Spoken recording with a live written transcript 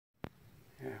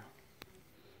Yeah.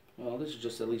 Well, this is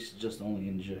just at least just only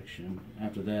injection.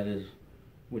 After that is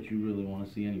what you really want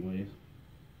to see anyways.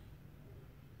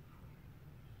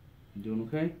 You doing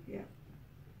okay? Yeah.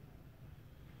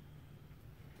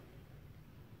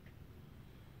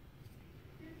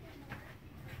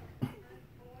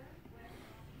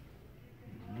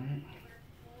 Alright.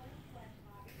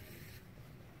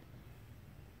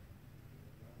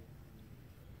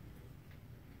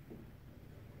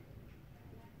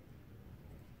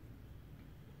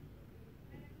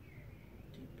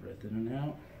 Deep breath in and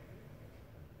out.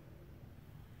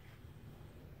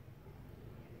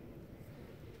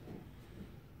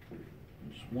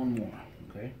 Just one more,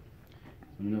 okay?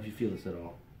 Let me know if you feel this at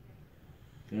all.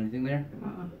 Feel anything there?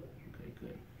 Okay,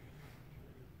 good.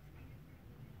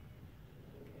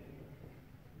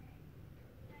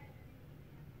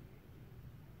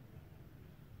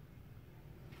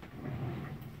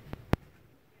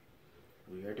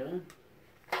 We are done.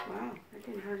 Wow, that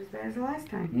didn't hurt as bad as the last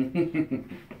time.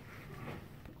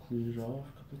 Clean it off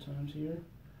a couple times here.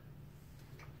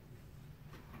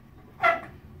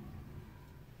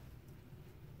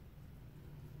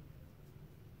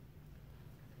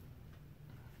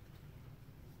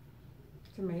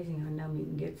 It's amazing how numb you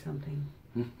can get something.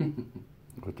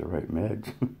 With the right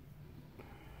meds.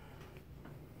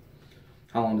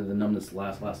 How long did the numbness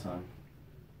last time?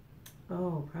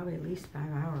 Oh, probably at least 5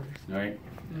 hours. Right?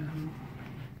 Mm-hmm.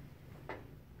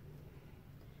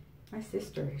 My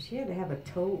sister, she had to have a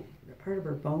toe, part of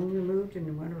her bone removed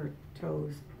in one of her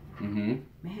toes. Mm-hmm.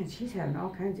 Man, she's having all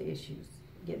kinds of issues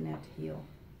getting that to heal.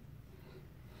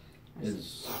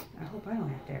 I hope I don't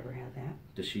have to ever have that.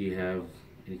 Does she have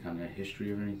any kind of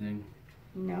history of anything?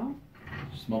 No.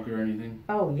 Smoker or anything?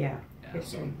 Oh, yeah. Yeah,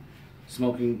 so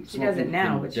smoking doesn't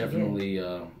now, can but she did. definitely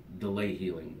delay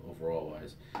healing overall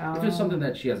wise. Oh. If it's something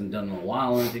that she hasn't done in a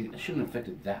while or anything, it shouldn't affect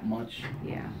it that much.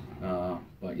 Yeah.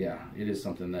 But yeah, it is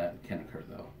something that can occur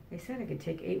though. They said it could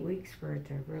take 8 weeks for it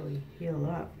to really heal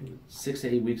up. 6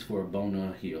 to 8 weeks for a bone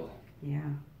to heal. Yeah.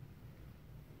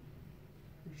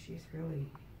 She's really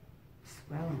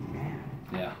swelling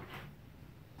bad. Yeah.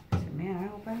 I said, man, I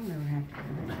hope I don't ever have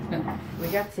to. We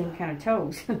got the same kind of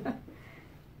toes.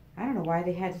 I don't know why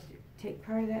they had to take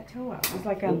part of that toe out. It was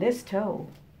like on this toe,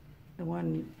 the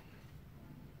one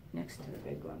next to the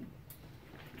big one.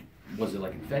 Was it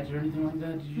like infected or anything like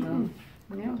that? Did you know?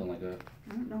 No. Something like that.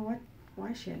 I don't know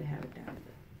why she had to have it done.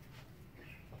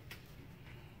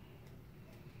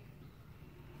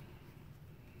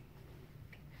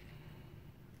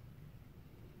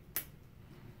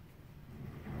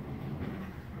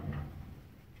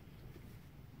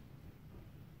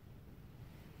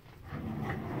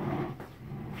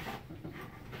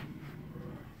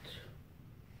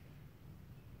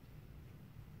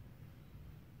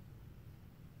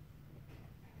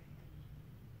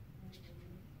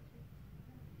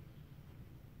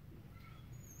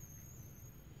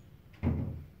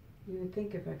 You would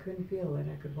think if I couldn't feel it,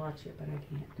 I could watch it, but I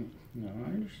can't. No, I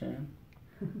understand.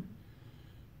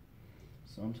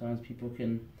 Sometimes people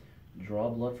can draw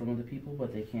blood from other people,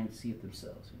 but they can't see it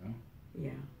themselves, you know?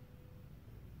 Yeah.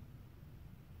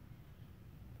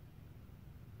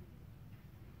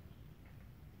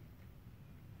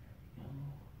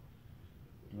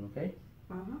 Doing okay?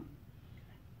 Uh-huh.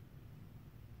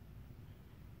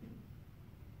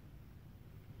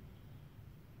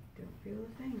 Don't feel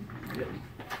a thing. Good.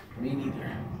 Me neither.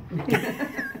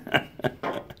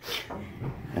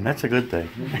 And that's a good thing.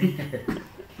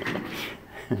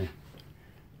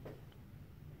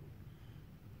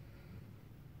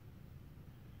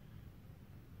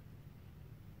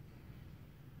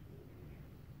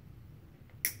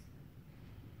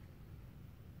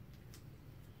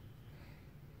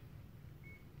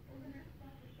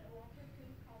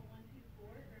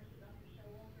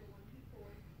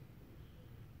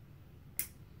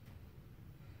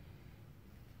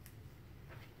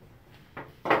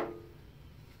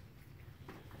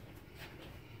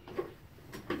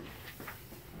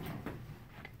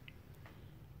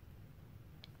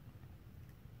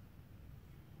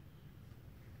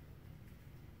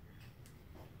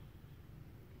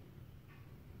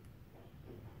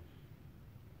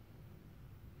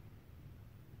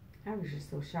 I was just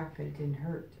so shocked that it didn't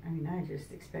hurt. I mean, I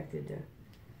just expected to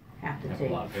have to That's a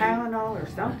take lot of pain. Tylenol or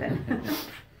something.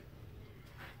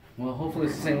 Well, hopefully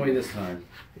it's the same way this time.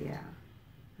 Yeah,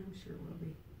 I'm sure we'll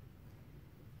be.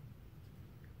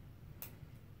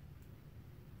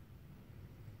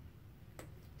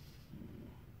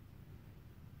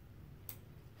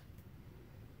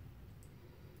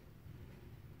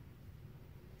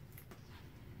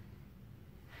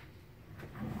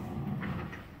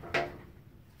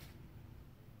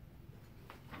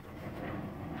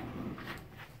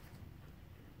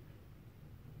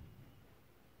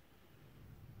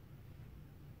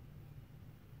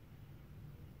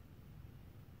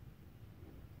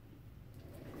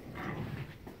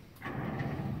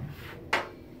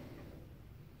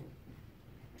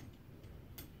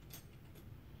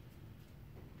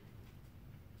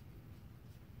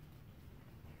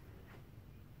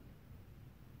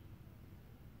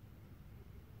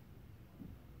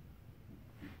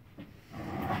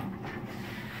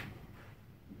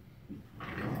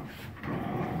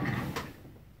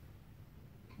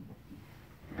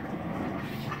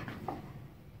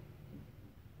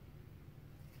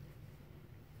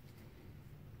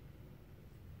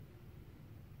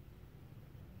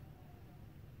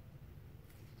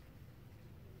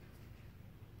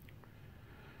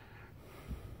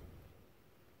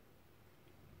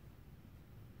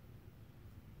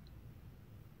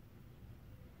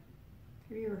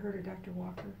 Have you ever heard of Dr.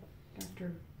 Walker?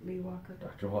 Dr. Lee Walker?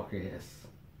 Dr. Walker, yes.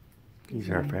 He's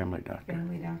our family doctor.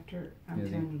 Family doctor. I'm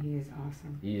telling you, he is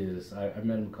awesome. He is. I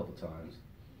met him a couple times.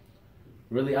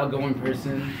 Really outgoing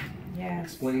person. Yes.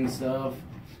 Explaining stuff.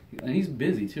 And he's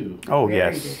busy too. Oh, Very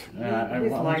yes. good. I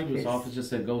His went life to his is- office just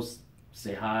to go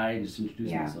say hi and just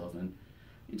introduce Yeah. himself. And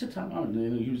he took time out.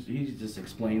 He just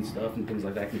explained stuff and things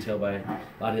like that. I can tell by a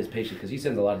lot of his patients, because he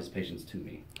sends a lot of his patients to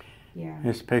me. Yeah.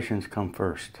 His patients come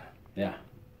first. Yeah.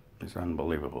 It's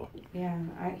unbelievable. Yeah.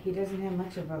 He doesn't have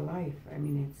much of a life. I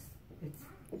mean, it's.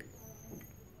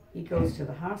 He goes to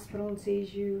the hospital and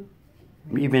sees you.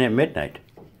 I mean, Even at midnight.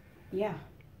 yeah.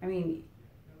 I mean,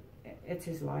 it's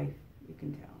his life. You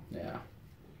can tell. Yeah.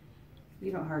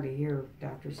 You don't hardly hear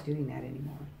doctors doing that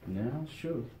anymore. Yeah,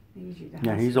 sure.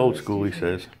 Yeah, he's old school, he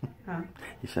says. Huh?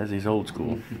 He says he's old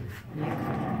school.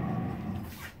 Yeah.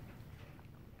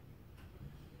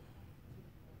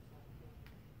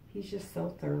 He's just so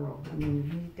thorough. I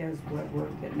mean, he does blood work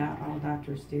that not all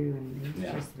doctors do, and he's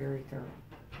Yeah. just very thorough.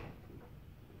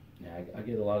 Yeah, I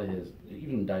get a lot of his,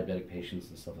 even diabetic patients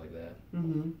and stuff like that.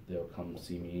 Mm-hmm. They'll come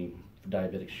see me for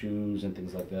diabetic shoes and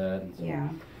things like that. And so Yeah.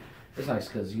 it's nice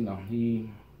because, he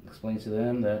explains to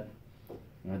them that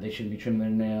they shouldn't be trimming their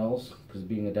nails because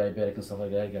being a diabetic and stuff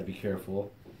like that, you got to be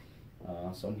careful.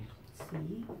 So,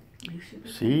 See? You should be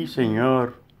Si,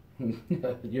 senor.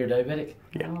 you're a diabetic?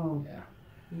 Yeah. Oh, Yeah.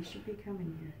 you should be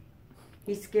coming here.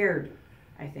 He's scared,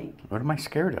 I think. What am I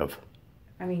scared of?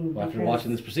 I mean, Well, after because-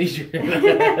 watching this procedure.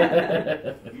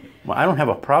 Well, I don't have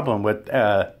a problem with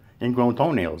ingrown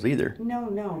toenails either.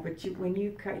 No, but when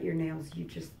you cut your nails, you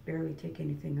just barely take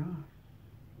anything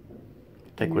off.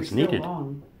 Take And what's they're still needed.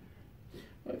 long.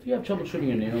 Well, if you have trouble trimming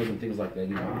your nails and things like that,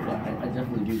 I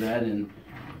definitely do that, and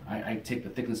I take the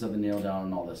thickness of the nail down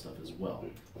and all that stuff as well.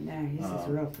 Nah, his is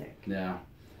real thick. Yeah.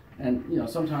 And,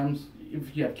 sometimes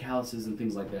if you have calluses and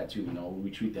things like that too, we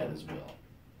treat that as well.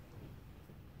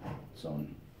 So,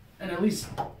 and at least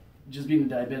just being a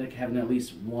diabetic, having at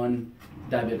least one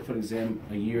diabetic foot exam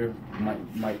a year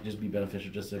might just be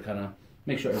beneficial, just to kind of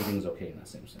make sure everything's okay in that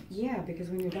same sense. Yeah, because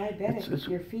when you're diabetic, It's-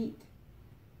 your feet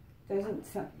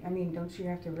don't you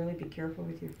have to really be careful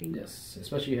with your feet? Yes,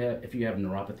 especially if you have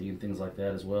neuropathy and things like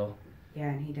that as well. Yeah,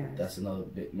 and he does. That's another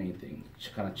main thing.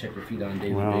 Kind of check your feet on a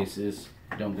daily Wow. basis.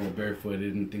 Don't go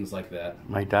barefooted and things like that.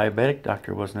 My diabetic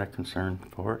doctor wasn't that concerned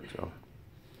for it, so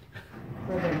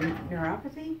For the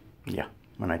neuropathy? yeah,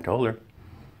 when I told her.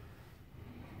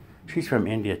 She's from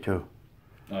India too.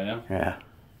 Oh yeah? Yeah.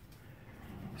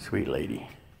 Sweet lady.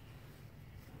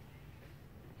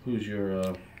 Who's your?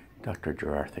 Dr.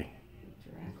 Girardi.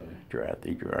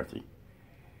 Okay. Girardi.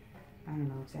 I don't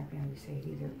know exactly how you say it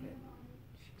either, but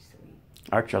she's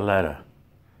sweet. Archuleta.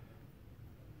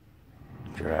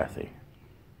 Girardi.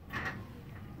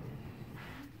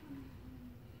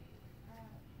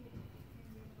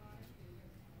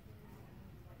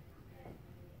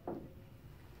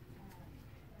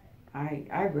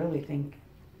 I really think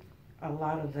a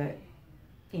lot of the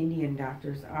Indian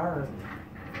doctors are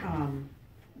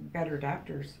better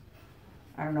doctors.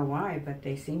 I don't know why, but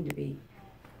they seem to be.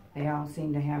 They all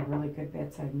seem to have really good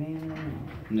bedside manner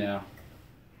and Yeah.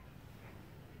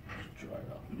 Just dry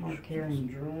it out. more Make sure caring.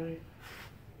 it's dry.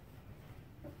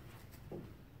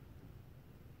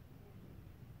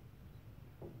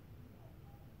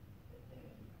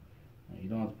 You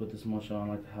don't have to put this much on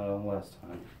like how last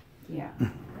time. Yeah.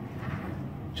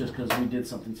 Just because we did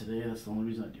something today, that's the only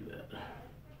reason I do that.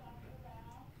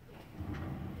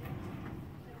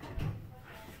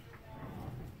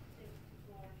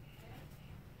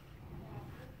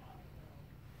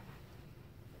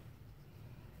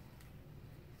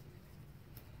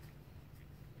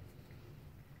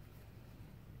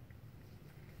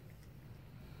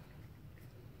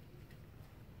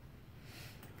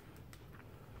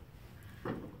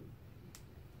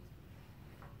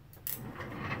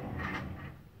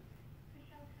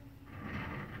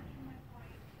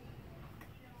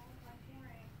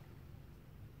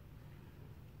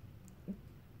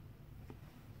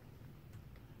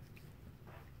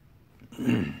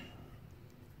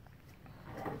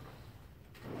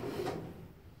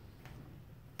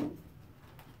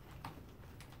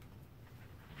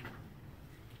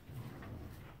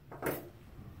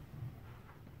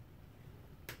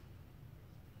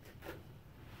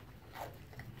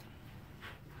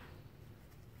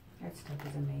 That stuff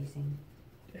is amazing.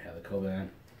 Yeah, the Coban.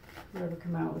 Whoever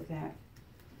come out with that,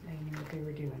 they knew what they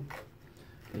were doing.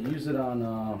 They use it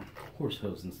on horse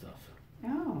hooves and stuff.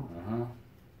 Oh. Uh-huh.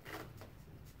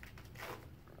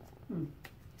 Hmm.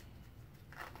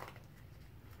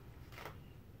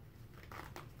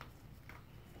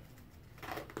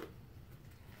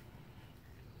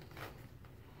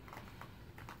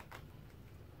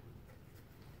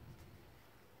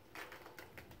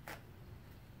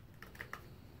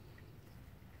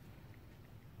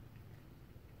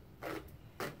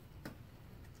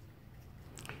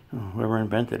 Whoever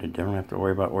invented it, they don't have to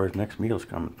worry about where his next meal's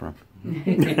coming from.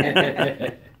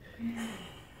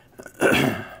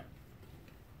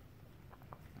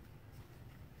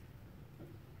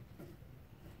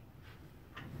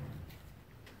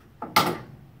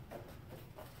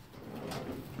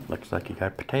 Looks like you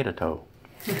got potato toe.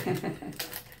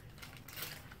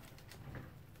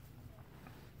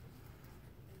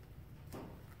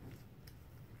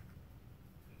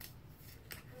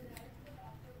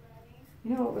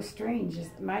 You know what was strange is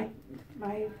my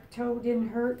toe didn't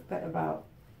hurt, but about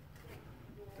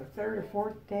the third or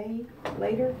fourth day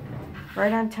later,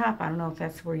 right on top. I don't know if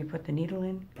that's where you put the needle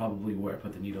in. Probably where I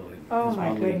put the needle in. Oh It's my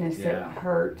probably- goodness, yeah. it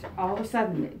hurt. All of a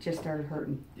sudden, it just started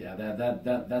hurting. Yeah,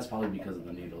 that's probably because of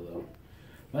the needle though.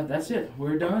 But that's it.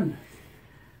 We're done.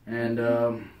 And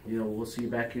we'll see you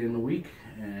back in a week,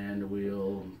 and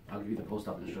I'll give you the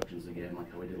post-op instructions again,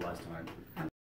 like how we did last time.